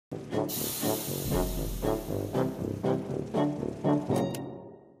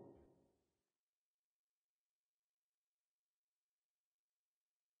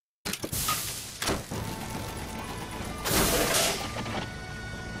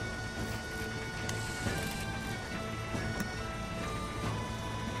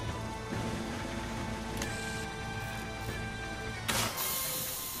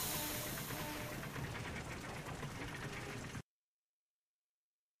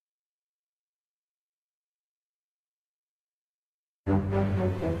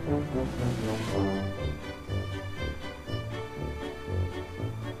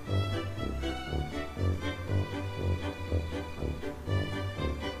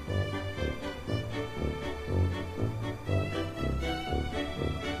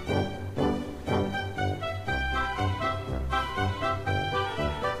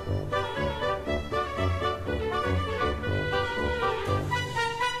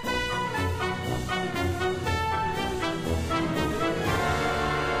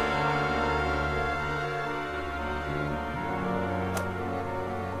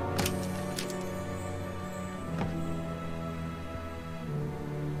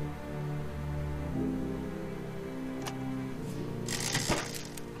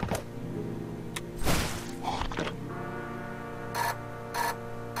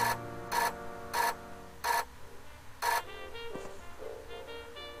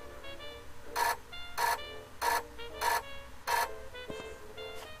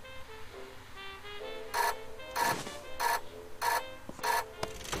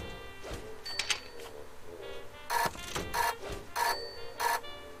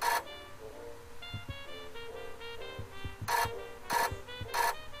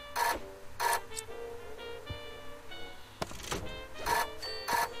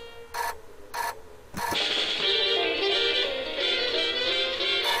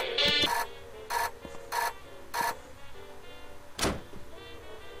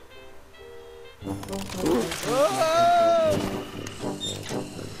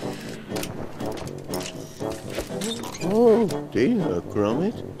Oh dear,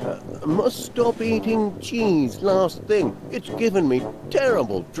 Gromit. Must stop eating cheese last thing. It's given me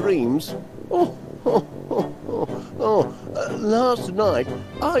terrible dreams. Last night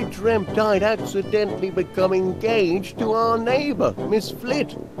I dreamt I'd accidentally become engaged to our neighbour, Miss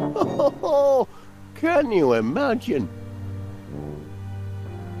Flit. Can you imagine?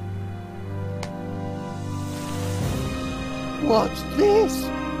 What's this?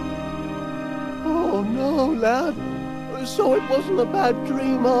 Oh no, lad. So it wasn't a bad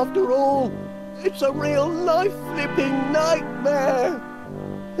dream after all. It's a real life-flipping nightmare.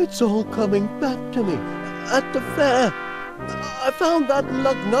 It's all coming back to me. At the fair, I found that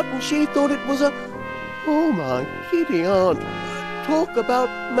lug nut and she thought it was a... Oh my kitty aunt. Talk about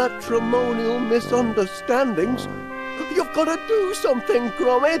matrimonial misunderstandings. You've got to do something,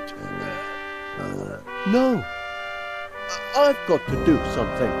 Gromit. No. I've got to do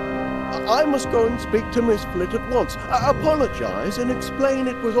something. I must go and speak to Miss Flit at once, apologise and explain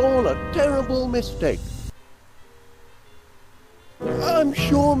it was all a terrible mistake. I'm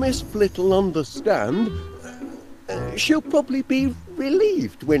sure Miss Flit will understand. She'll probably be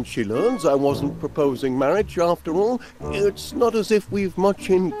relieved when she learns I wasn't proposing marriage after all. It's not as if we've much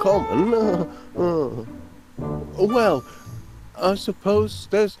in common. Well, I suppose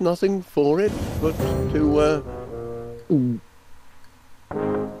there's nothing for it but to,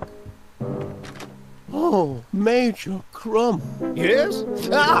 Oh, Major Crumb. Yes?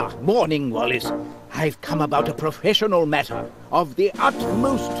 Ah, morning, Wallace. I've come about a professional matter of the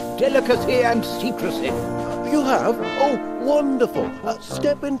utmost delicacy and secrecy. You have? Oh, wonderful.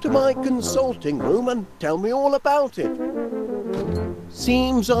 Step into my consulting room and tell me all about it.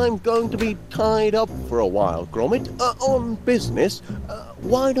 Seems I'm going to be tied up for a while, Gromit, on business.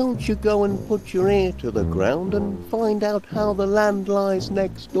 Why don't you go and put your ear to the ground and find out how the land lies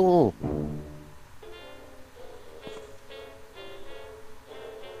next door?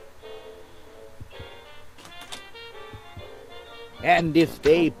 And if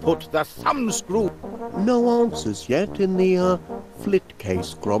they put the thumbscrew... No answers yet in the, Flit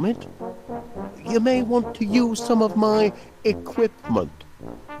case, Gromit. You may want to use some of my equipment.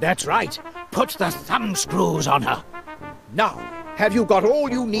 That's right. Put the thumbscrews on her. Now, have you got all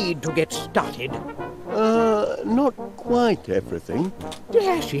you need to get started? Not quite everything.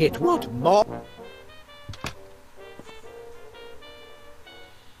 Dash it, what more?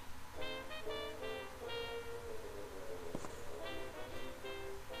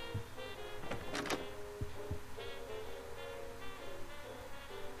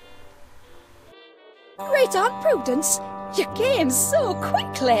 Great Aunt Prudence, you came so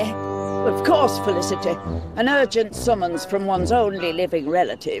quickly. Of course, Felicity. An urgent summons from one's only living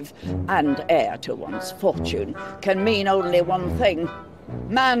relative and heir to one's fortune can mean only one thing.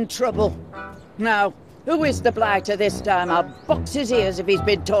 Man trouble. Now, who is the blighter this time? I'll box his ears if he's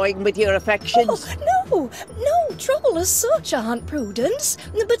been toying with your affections. Oh, no trouble as such, Aunt Prudence.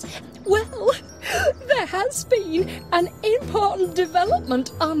 But, well, there has been an important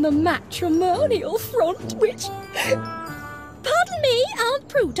development on the matrimonial front, which... Pardon me, Aunt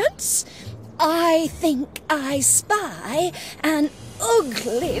Prudence. I think I spy an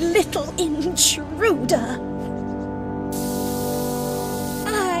ugly little intruder.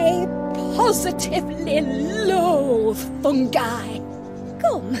 I positively loathe fungi.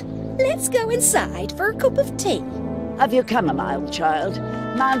 Come, let's go inside for a cup of tea. Have you chamomile, child?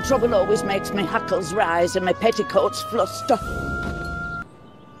 Man trouble always makes me hackles rise and my petticoats fluster.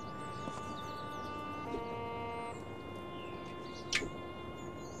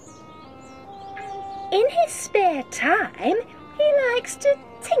 In his spare time, he likes to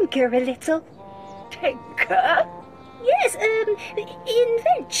tinker a little. Tinker? Yes,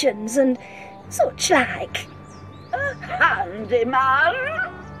 inventions and such like. A handyman?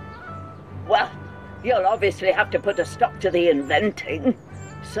 Well, you'll obviously have to put a stop to the inventing.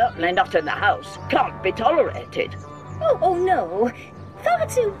 Certainly not in the house. Can't be tolerated. Oh no. Far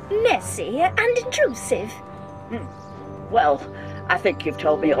too messy and intrusive. Well, I think you've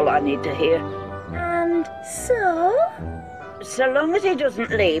told me all I need to hear. And so? So long as he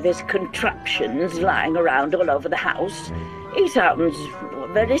doesn't leave his contraptions lying around all over the house, he sounds a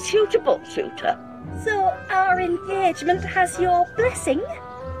very suitable suitor. So our engagement has your blessing?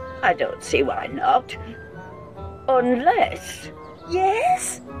 I don't see why not. Unless...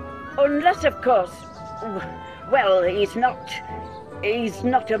 Yes? Unless, of course... Well, he's not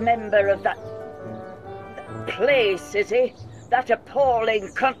a member of that place, is he? That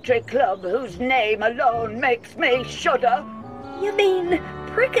appalling country club whose name alone makes me shudder? You mean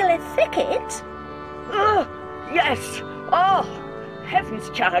Prickly Thicket? Oh, yes. Oh, heavens,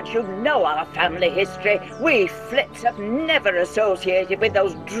 child, you know our family history. We Flits have never associated with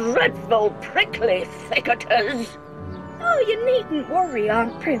those dreadful prickly thicketers. Oh, you needn't worry,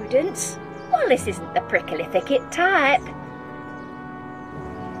 Aunt Prudence. Wallace isn't the Prickly Thicket type.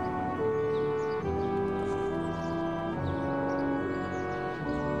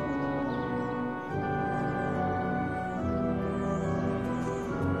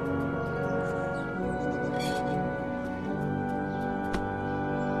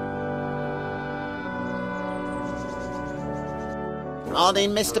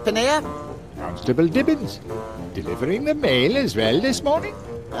 Morning, Mr. Pannier. Constable Dibbins. Delivering the mail as well this morning?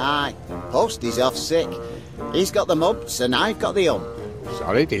 Aye, Posty's off sick. He's got the mumps and I've got the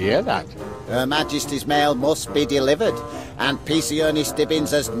Sorry to hear that. Her Majesty's mail must be delivered, and PC Ernest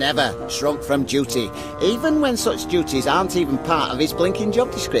Dibbins has never shrunk from duty, even when such duties aren't even part of his blinking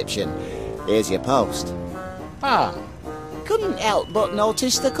job description. Here's your post. Ah, Couldn't help but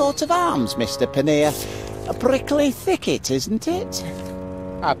notice the coat of arms, Mr. Pannier. A prickly thicket, isn't it?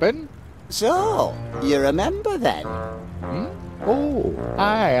 happen? So, you remember then? Oh,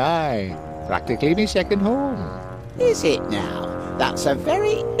 aye. Practically me second home. Is it now? That's a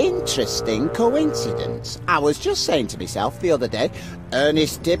very interesting coincidence. I was just saying to myself the other day,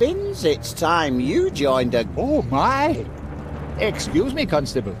 Ernest Dibbins, it's time you joined a... Oh, my. Excuse me,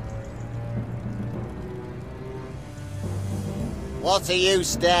 Constable. What are you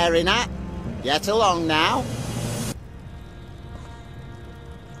staring at? Get along now.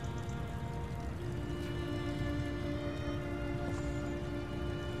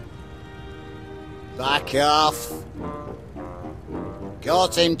 Back off.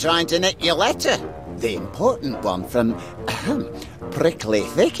 Caught him trying to nick your letter. The important one from Prickly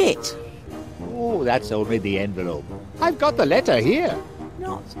Thicket. Oh, that's only the envelope. I've got the letter here.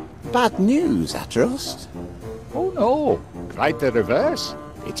 Not bad news, I trust. Oh, no. Quite the reverse.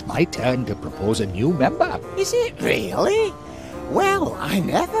 It's my turn to propose a new member. Is it really? Well, I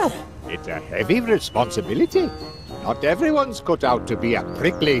never. It's a heavy responsibility. Not everyone's cut out to be a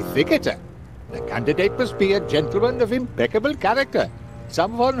prickly thicketer. The candidate must be a gentleman of impeccable character.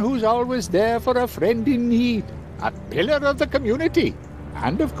 Someone who's always there for a friend in need. A pillar of the community.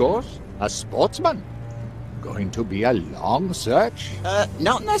 And, of course, a sportsman. Going to be a long search?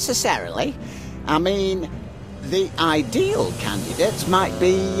 Not necessarily. I mean, the ideal candidate might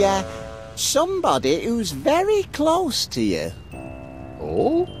be somebody who's very close to you.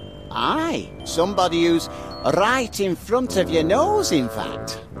 Oh? Aye, somebody who's right in front of your nose, in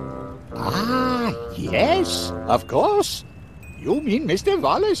fact. Ah, yes, of course. You mean Mr.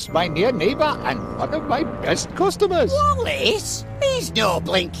 Wallace, my near neighbour and one of my best customers. Wallace? He's no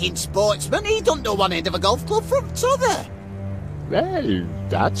blinking sportsman. He don't know one end of a golf club from t'other. Well,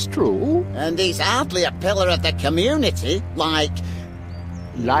 that's true. And he's hardly a pillar of the community, like...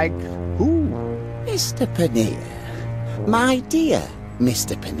 Like who? Mr. Pannier. My dear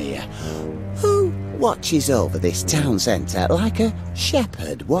Mr. Pannier, who watches over this town centre like a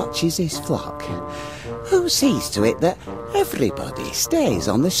shepherd watches his flock. Who sees to it that everybody stays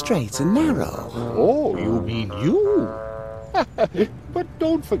on the straight and narrow. Oh, you mean you? But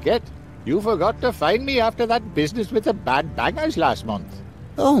don't forget, you forgot to find me after that business with the bad bangers last month.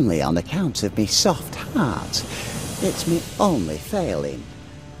 Only on account of me soft heart. It's me only failing.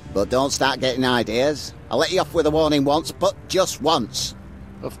 But don't start getting ideas. I'll let you off with a warning once, but just once.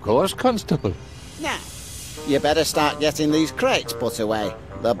 Of course, Constable. Now, you better start getting these crates put away.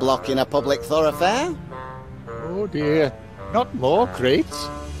 They're blocking a public thoroughfare. Oh dear, not more crates.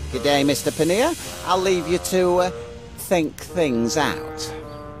 Good day, Mr. Pannier. I'll leave you to think things out.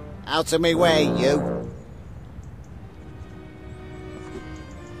 Out of me way, you.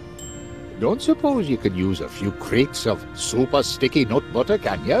 Don't suppose you could use a few crates of super sticky nut butter,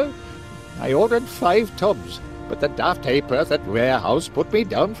 can you? I ordered 5 tubs, but the daft ha'porth at warehouse put me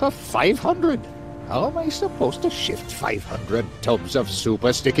down for 500. How am I supposed to shift 500 tubs of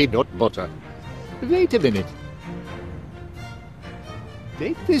super sticky nut butter? Wait a minute.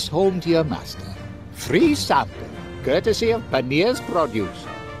 Take this home to your master. Free sample, courtesy of Pannier's Produce.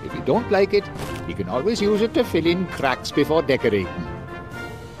 If you don't like it, you can always use it to fill in cracks before decorating.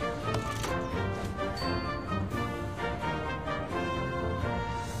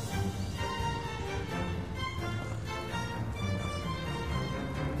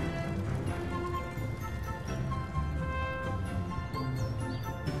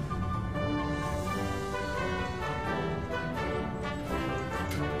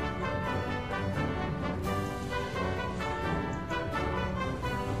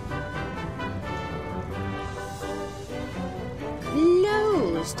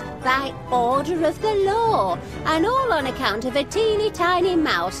 lost by order of the law, and all on account of a teeny tiny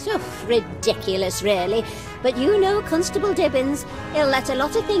mouse. Oh, ridiculous, really. But you know Constable Dibbins. He'll let a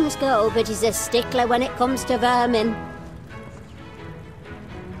lot of things go, but he's a stickler when it comes to vermin.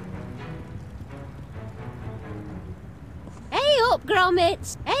 Hey up,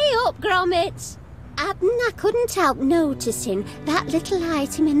 Gromit! Hey up, Gromit! I couldn't help noticing that little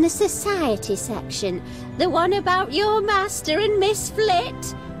item in the society section. The one about your master and Miss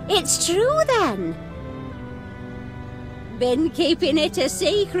Flit. It's true, then. Been keeping it a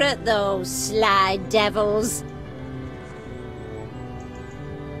secret, though, sly devils.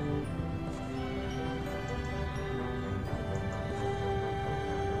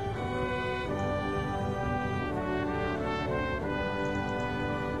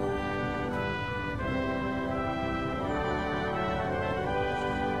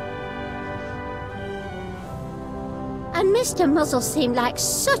 And Mr. Muzzle seemed like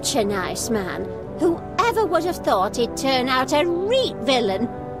such a nice man. Whoever would have thought he'd turn out a reet villain?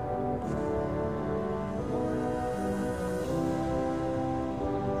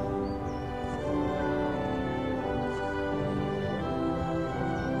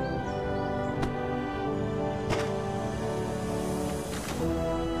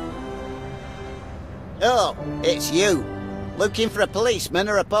 Oh, it's you. Looking for a policeman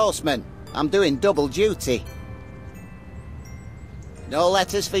or a postman? I'm doing double duty. No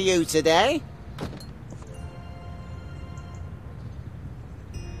letters for you today?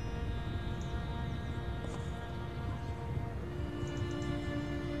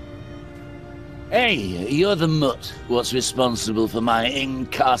 Hey, you're the mutt what's responsible for my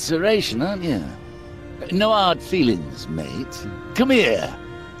incarceration, aren't you? No hard feelings, mate. Come here.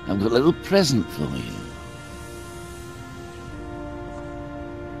 I've got a little present for you.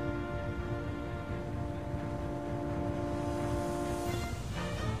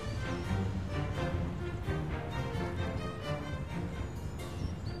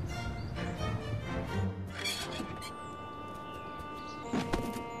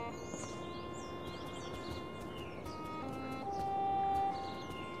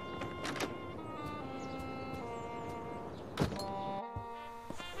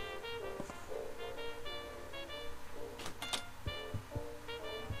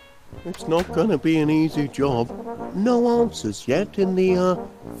 It's not gonna be an easy job. No answers yet in the,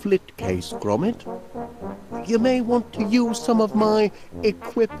 Flit case, Gromit. You may want to use some of my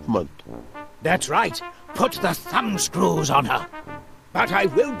equipment. That's right. Put the thumbscrews on her. But I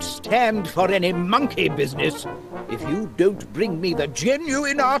won't stand for any monkey business. If you don't bring me the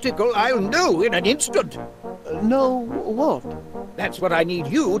genuine article, I'll know in an instant. Know what? That's what I need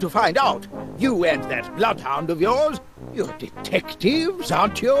you to find out. You and that bloodhound of yours. You're detectives,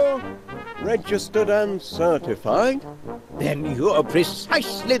 aren't you? Registered and certified. Then you're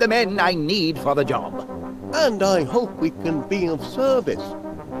precisely the men I need for the job. And I hope we can be of service.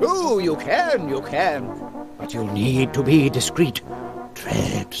 Oh, you can. But you'll need to be discreet.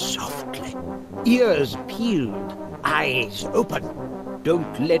 Tread softly. Ears peeled. Eyes open.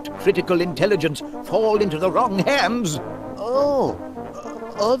 Don't let critical intelligence fall into the wrong hands. Oh,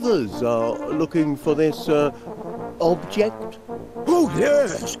 others are looking for this, object? Oh,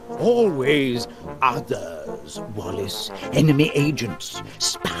 yes, always others, Wallace. Enemy agents,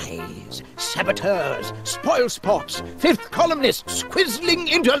 spies, saboteurs, spoil-spots, fifth columnists, quizzling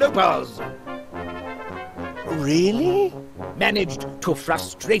interlopers. Really? Managed to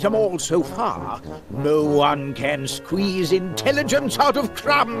frustrate them all so far. No one can squeeze intelligence out of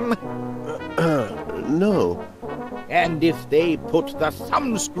crumb. No. And if they put the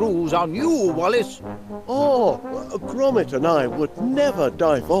thumbscrews on you, Wallace... Oh, Gromit and I would never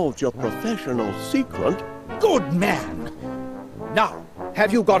divulge a professional secret. Good man! Now,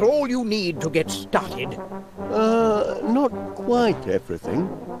 have you got all you need to get started? Not quite everything.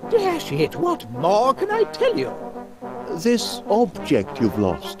 Dash it, what more can I tell you? This object you've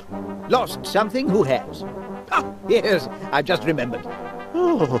lost. Lost something? Who has? Ah, yes, I just remembered.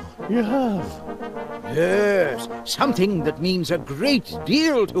 Oh, you have? Yes, something that means a great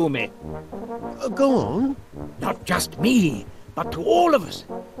deal to me. Go on. Not just me, but to all of us.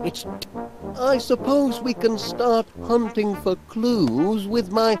 It's... I suppose we can start hunting for clues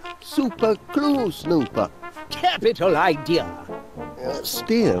with my super clue snooper. Capital idea.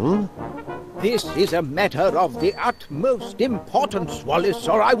 Still... This is a matter of the utmost importance, Wallace,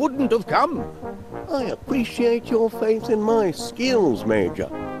 or I wouldn't have come. I appreciate your faith in my skills, Major.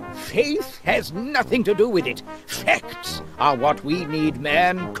 Faith has nothing to do with it. Facts are what we need,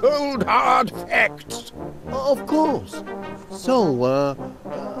 man. Cold, hard facts. Of course. So,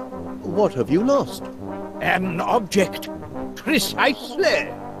 what have you lost? An object.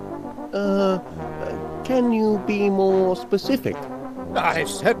 Precisely. Can you be more specific? I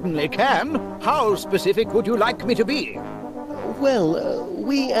certainly can. How specific would you like me to be? Well,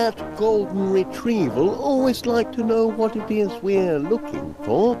 we at Golden Retrieval always like to know what it is we're looking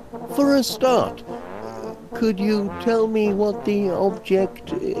for. For a start, could you tell me what the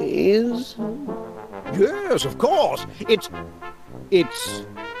object is? Yes, of course. It's...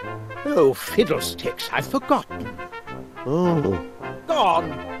 Oh, fiddlesticks, I've forgotten. Oh.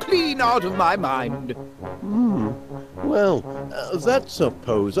 Gone, clean out of my mind. Well, that's a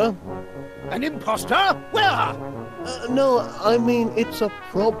poser. An imposter? Where? No, I mean, it's a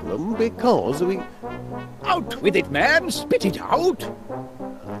problem because we... Out with it, man! Spit it out!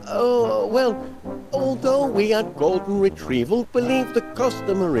 Well, although we at Golden Retrieval believe the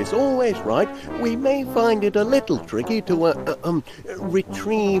customer is always right, we may find it a little tricky to,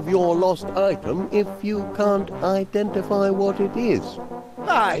 retrieve your lost item if you can't identify what it is.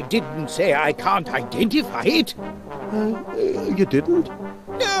 I didn't say I can't identify it. You didn't?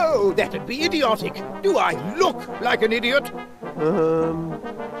 No, that'd be idiotic. Do I look like an idiot?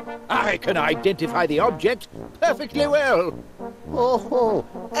 I can identify the object perfectly well. Oh,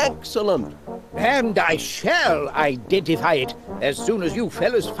 excellent. And I shall identify it as soon as you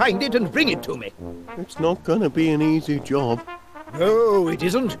fellas find it and bring it to me. It's not going to be an easy job. No, it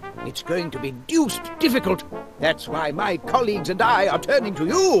isn't. It's going to be deuced difficult. That's why my colleagues and I are turning to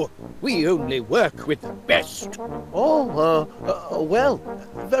you. We only work with the best. Oh, well,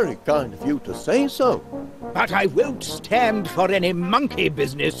 very kind of you to say so. But I won't stand for any monkey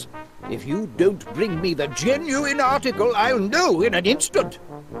business. If you don't bring me the genuine article, I'll know in an instant.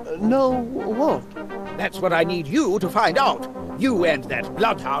 Know what? That's what I need you to find out. You and that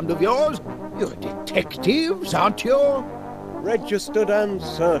bloodhound of yours. You're detectives, aren't you? Registered and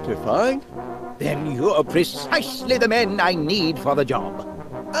certified. Then you're precisely the men I need for the job.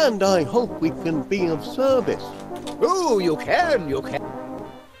 And I hope we can be of service. Oh, you can.